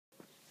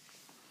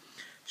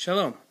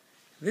Shalom.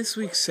 This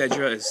week's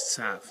Sedra is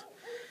Tzav.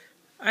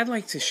 I'd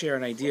like to share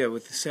an idea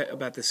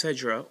about the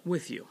Sedra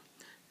with you.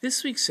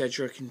 This week's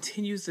Sedra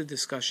continues the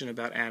discussion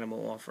about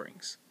animal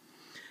offerings.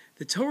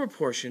 The Torah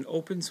portion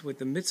opens with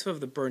the mitzvah of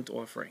the burnt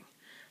offering.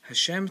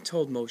 Hashem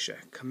told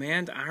Moshe,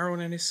 "Command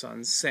Aaron and his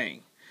sons,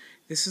 saying,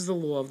 this is the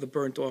law of the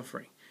burnt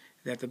offering,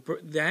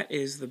 that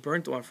is the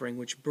burnt offering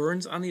which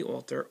burns on the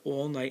altar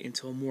all night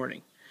until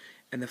morning,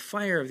 and the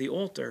fire of the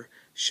altar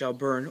shall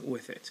burn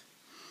with it."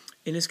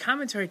 In his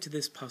commentary to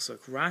this pasuk,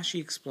 Rashi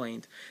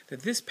explained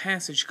that this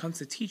passage comes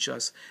to teach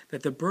us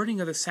that the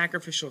burning of the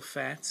sacrificial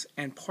fats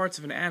and parts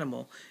of an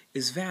animal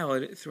is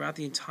valid throughout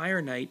the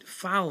entire night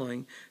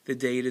following the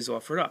day it is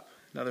offered up.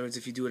 In other words,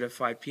 if you do it at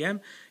 5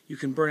 p.m., you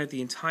can burn it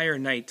the entire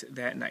night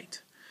that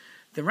night.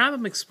 The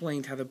Rambam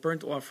explained how the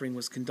burnt offering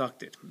was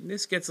conducted.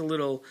 This gets a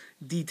little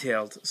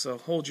detailed, so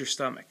hold your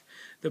stomach.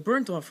 The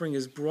burnt offering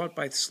is brought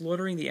by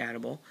slaughtering the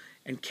animal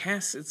and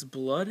casts its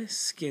blood,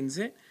 skins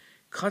it,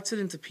 cuts it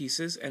into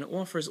pieces, and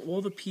offers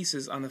all the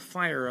pieces on the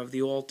fire of the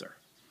altar.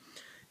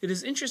 It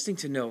is interesting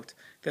to note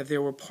that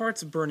there were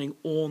parts burning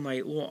all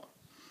night long.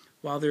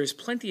 While there is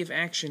plenty of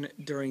action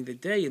during the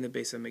day in the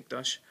Beis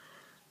HaMikdash,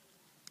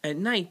 at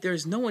night there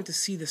is no one to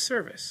see the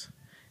service.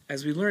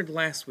 As we learned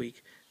last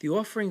week, the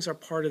offerings are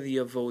part of the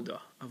avoda.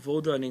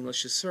 Avoda in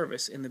English is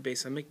service in the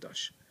Beis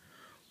HaMikdash.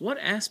 What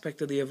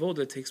aspect of the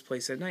avoda takes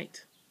place at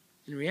night?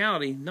 In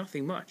reality,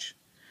 nothing much.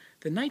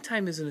 The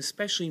nighttime is an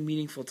especially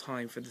meaningful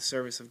time for the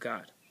service of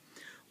God.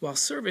 While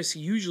service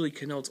usually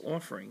connotes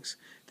offerings,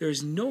 there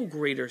is no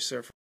greater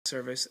service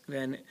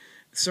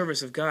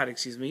of God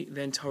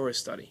than Torah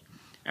study.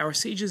 Our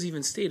sages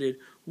even stated,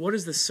 what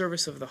is the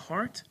service of the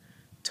heart?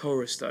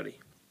 Torah study.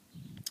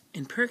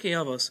 In Pirkei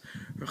Avos,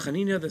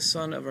 Rechanina, the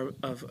son of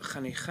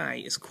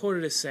Chanechai, is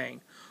quoted as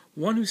saying,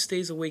 "One who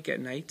stays awake at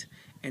night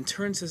and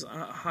turns his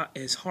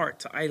heart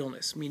to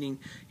idleness," meaning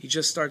he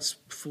just starts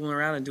fooling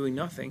around and doing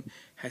nothing,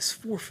 has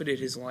forfeited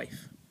his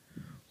life.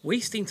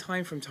 Wasting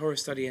time from Torah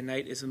study at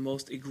night is a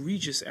most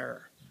egregious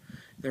error.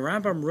 The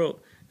Rambam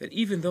wrote that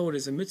even though it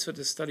is a mitzvah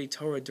to study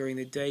Torah during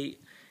the day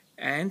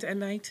and at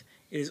night,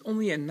 it is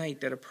only at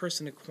night that a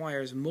person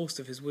acquires most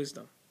of his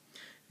wisdom.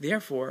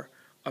 Therefore,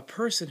 a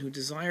person who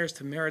desires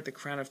to merit the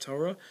crown of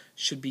Torah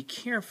should be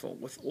careful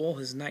with all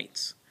his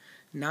nights,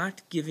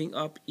 not giving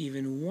up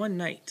even one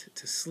night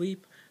to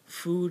sleep,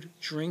 food,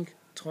 drink,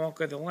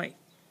 talk, or the like.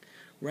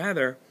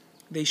 Rather,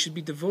 they should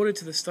be devoted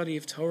to the study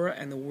of Torah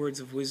and the words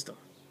of wisdom.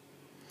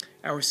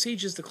 Our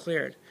sages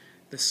declared,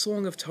 the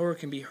song of Torah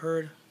can be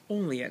heard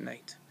only at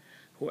night.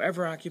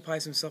 Whoever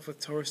occupies himself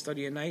with Torah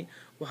study at night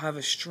will have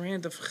a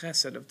strand of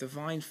chesed, of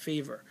divine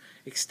favor,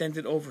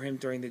 extended over him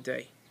during the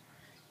day.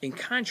 In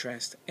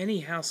contrast,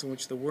 any house in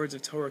which the words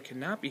of Torah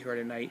cannot be heard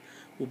at night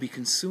will be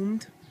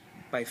consumed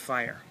by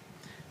fire.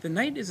 The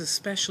night is a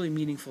especially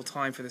meaningful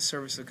time for the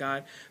service of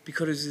God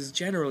because it is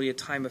generally a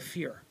time of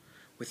fear.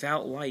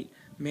 Without light,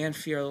 man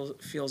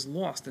feels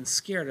lost and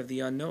scared of the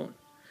unknown.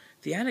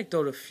 The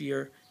antidote of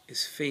fear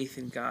is faith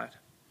in God,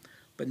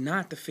 but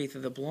not the faith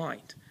of the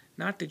blind,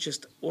 not the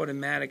just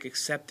automatic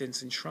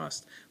acceptance and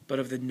trust, but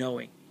of the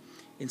knowing.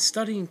 In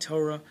studying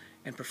Torah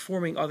and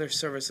performing other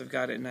service of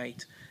God at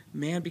night,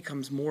 man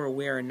becomes more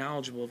aware and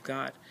knowledgeable of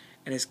God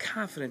and is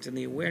confident in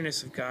the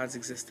awareness of God's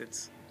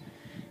existence.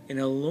 In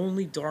a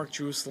lonely, dark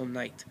Jerusalem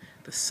night,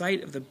 the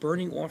sight of the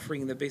burning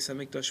offering in the Beis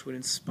HaMikdash would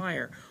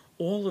inspire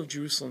all of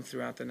Jerusalem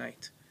throughout the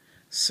night.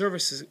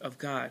 Services of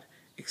God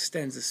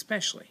extends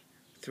especially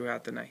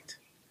throughout the night.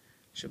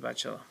 Shabbat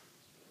Shalom.